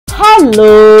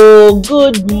Hello,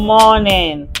 good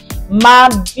morning, my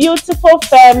beautiful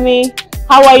family.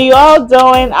 How are you all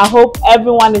doing? I hope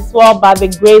everyone is well by the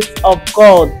grace of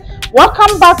God.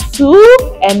 Welcome back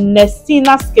to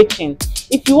Ernestina's Kitchen.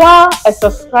 If you are a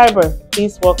subscriber,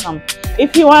 please welcome.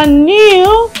 If you are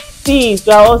new, please,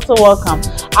 you are also welcome.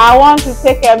 I want to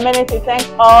take a minute to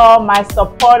thank all my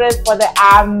supporters for the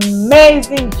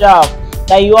amazing job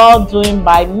that you all doing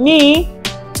by me.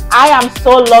 I am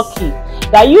so lucky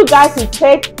that you guys will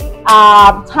take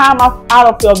time out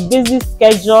of your busy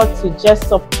schedule to just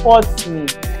support me.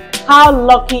 How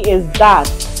lucky is that?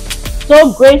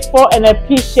 So grateful and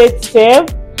appreciative.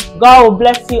 God will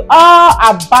bless you all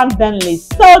abundantly.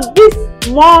 So this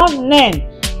morning,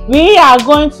 we are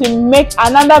going to make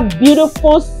another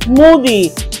beautiful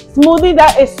smoothie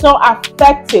that is so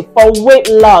effective for weight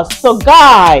loss. So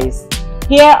guys,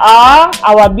 here are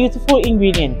our beautiful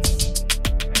ingredients.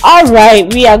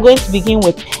 Alright, we are going to begin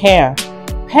with pear.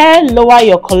 Pear lower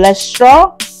your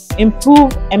cholesterol,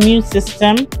 improve immune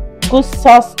system, good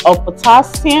source of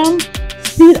potassium,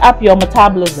 speed up your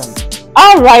metabolism.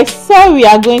 Alright, so we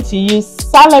are going to use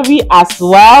celery as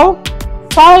well.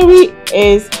 Celery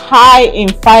is high in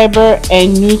fiber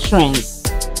and nutrients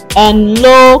and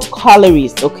low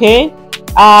calories, okay?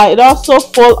 It also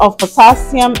full of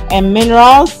potassium and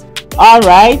minerals.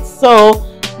 Alright, so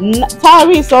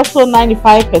celery is also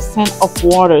 95% of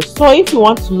water, so if you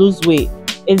want to lose weight,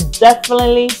 it's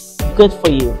definitely good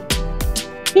for you.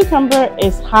 Cucumber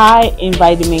is high in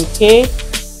vitamin K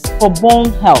for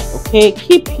bone health, okay?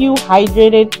 Keep you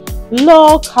hydrated,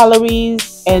 low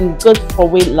calories, and good for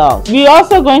weight loss. We're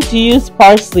also going to use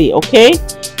parsley, okay?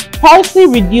 Parsley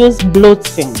reduce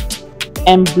bloating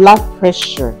and blood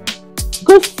pressure,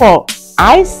 good for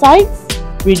eyesight,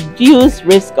 reduce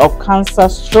risk of cancer,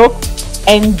 stroke,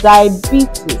 and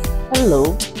diabetes.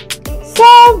 Hello.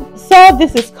 So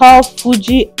this is called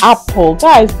Fuji apple.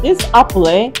 Guys, this apple,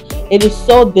 it is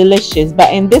so delicious,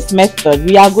 but in this method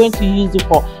we are going to use it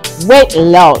for weight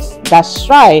loss. That's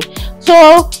right.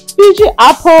 So Fuji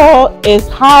apple is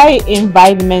high in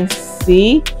vitamin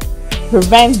C,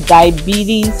 prevents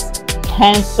diabetes,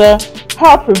 cancer,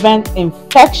 help prevent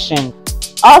infection,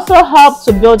 also help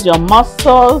to build your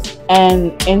muscles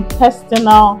and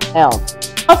intestinal health.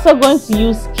 Also going to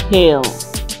use kale.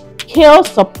 Kale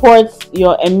supports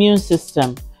your immune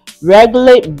system,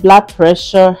 regulate blood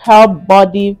pressure, help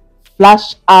body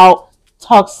flush out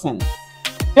toxins.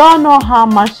 You all know how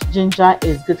much ginger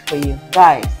is good for you.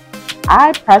 Guys,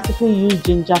 I practically use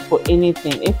ginger for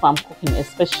anything if I'm cooking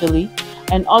especially,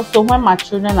 and also when my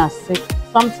children are sick,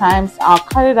 sometimes I'll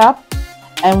cut it up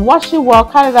and wash it well,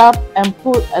 cut it up and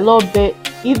put a little bit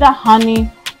either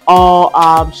honey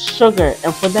or sugar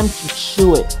and for them to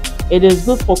chew it. It is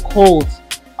good for colds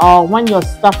or when you're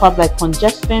stuffed up like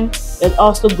congestion. It's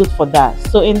also good for that.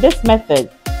 So in this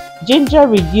method, ginger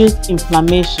reduces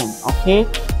inflammation, okay?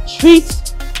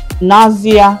 Treats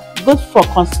nausea, good for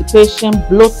constipation,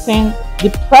 bloating,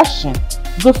 depression,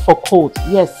 good for cold.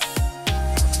 Yes.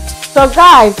 So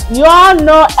guys, you all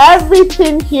know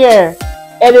everything here.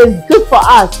 It is good for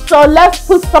us. So let's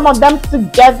put some of them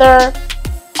together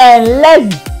and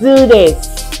let's do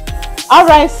this.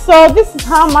 Alright, so this is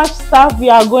how much stuff we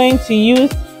are going to use.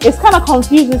 It's kind of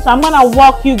confusing, so I'm gonna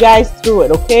walk you guys through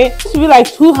it, okay? This will be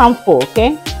like 2 handfuls,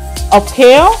 okay, of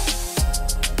kale.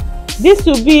 This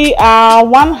will be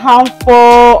 1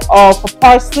 handful of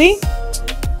parsley.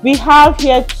 We have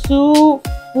here 2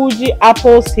 Fuji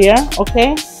apples here,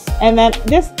 okay? And then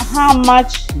this how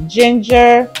much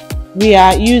ginger we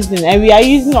are using, and we are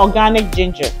using organic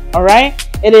ginger. All right,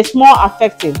 it is more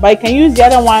effective, but you can use the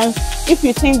other ones if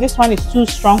you think this one is too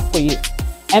strong for you.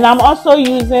 And I'm also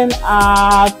using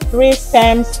 3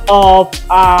 stems of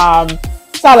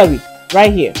celery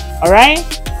right here. All right,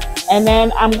 and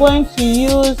then I'm going to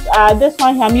use this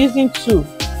one here. I'm using 2.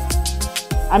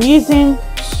 I'm using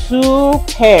 2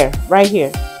 pear right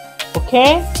here.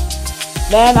 Okay,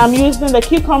 then I'm using the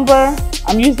cucumber.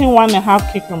 I'm using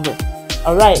 1.5 cucumber.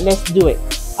 All right, let's do it.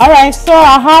 All right, so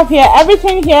I have here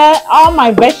everything here, all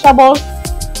my vegetables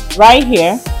right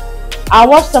here. I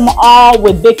wash them all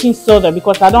with baking soda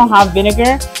because I don't have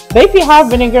vinegar, but if you have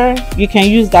vinegar you can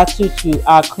use that too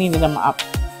to clean them up.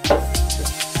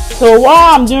 So what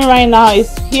I'm doing right now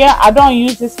is here, I don't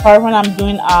use this part when I'm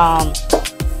doing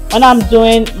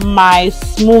my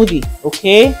smoothie,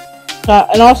 okay? So,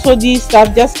 and also these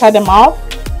stuff, just cut them off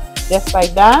just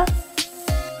like that.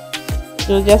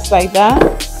 So just like that.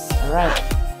 All right,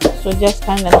 so just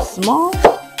cut them small.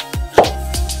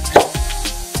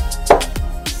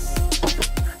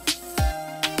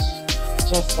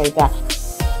 Just like that.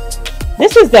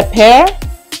 This is the pear.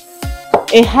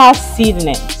 It has seed in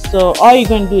it, So all you're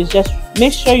going to do is just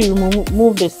make sure you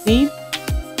remove the seed.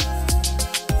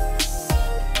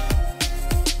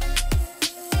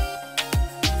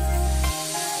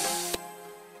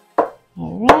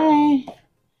 All right.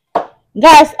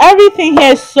 Guys, everything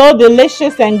here is so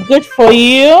delicious and good for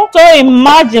you. So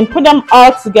imagine, put them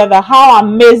all together, how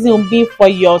amazing it will be for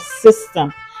your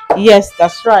system. Yes,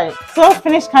 that's right. So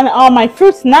finish cutting all my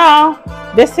fruits now.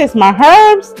 This is my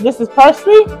herbs. This is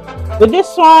parsley. With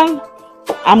this one,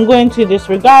 I'm going to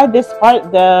disregard this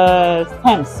part, the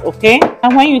stems, okay?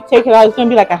 And when you take it out, it's going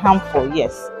to be like a handful.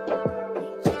 Yes.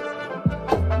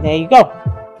 There you go.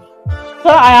 So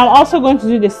I am also going to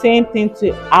do the same thing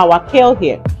to our kale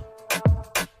here.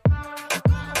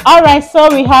 Alright, so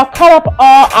we have cut up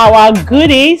all our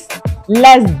goodies.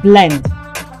 Let's blend.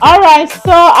 Alright,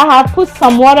 so I have put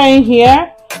some water in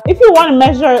here. If you want to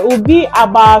measure, it will be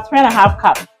about 3.5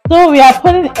 cups. So we are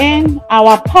putting in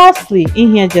our parsley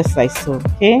in here just like so,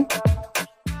 okay?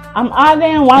 I'm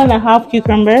adding 1.5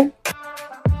 cucumber.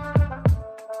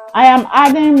 I am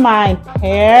adding my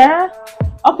pear.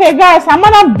 Okay guys, I'm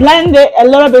gonna blend it a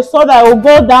little bit so that it will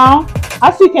go down.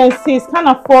 As you can see, it's kind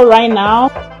of full right now.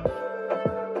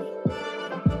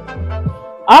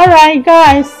 Alright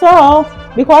guys, so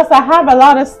because I have a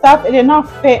lot of stuff, it did not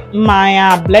fit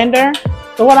my blender.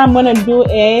 So what I'm going to do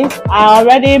is, I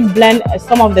already blend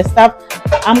some of the stuff.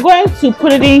 I'm going to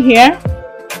put it in here.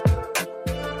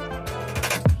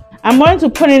 I'm going to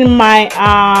put in my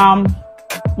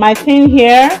my thing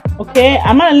here. Okay,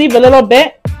 I'm going to leave a little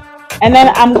bit, and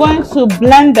then I'm going to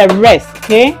blend the rest.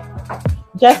 Okay,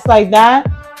 just like that.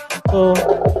 So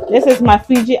this is my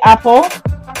Fiji apple.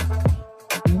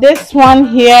 This one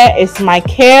here is my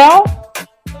kale.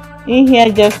 In here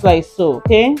just like so,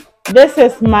 okay? This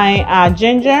is my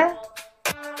ginger.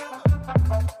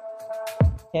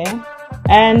 Okay.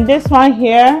 And this one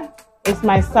here is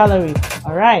my celery.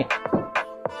 All right.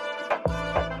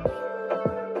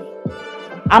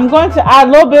 I'm going to add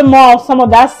a little bit more of some of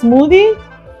that smoothie,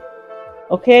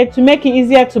 okay, to make it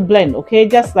easier to blend, okay,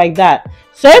 just like that.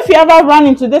 So if you ever run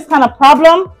into this kind of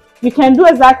problem, you can do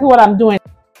exactly what I'm doing.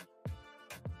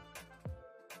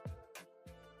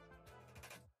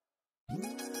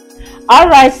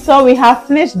 Alright, so we have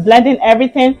finished blending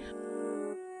everything.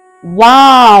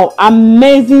 Wow,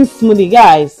 amazing smoothie,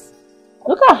 guys.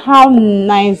 Look at how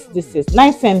nice this is.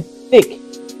 Nice and thick.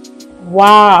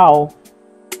 Wow.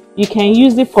 You can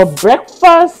use it for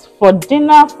breakfast, for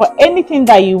dinner, for anything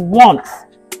that you want.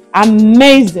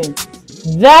 Amazing.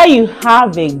 There you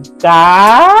have it,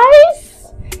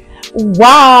 guys.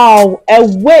 Wow, a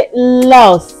weight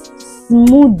loss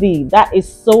smoothie that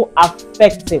is so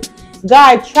effective.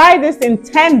 Guys, try this in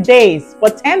 10 days. For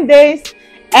 10 days,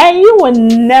 and you will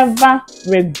never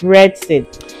regret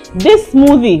it. This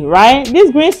smoothie, right?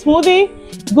 This green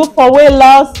smoothie, good for weight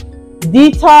loss,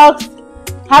 detox,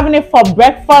 having it for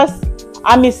breakfast.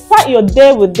 I mean, start your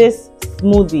day with this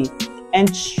smoothie,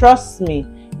 and trust me,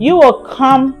 you will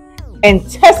come and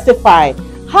testify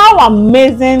how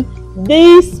amazing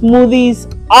these smoothies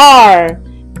are.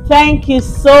 Thank you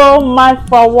so much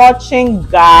for watching,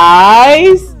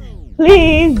 guys.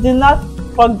 Please do not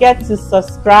forget to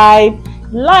subscribe,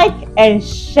 like, and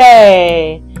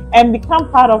share, and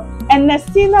become part of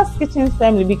Ernestina's Kitchen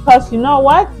family, because you know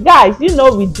what, guys, you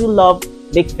know we do love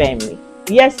big family.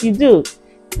 Yes, you do.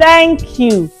 Thank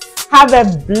you. Have a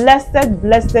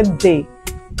blessed day.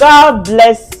 God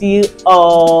bless you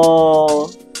all.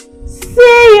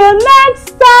 See you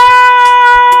next time.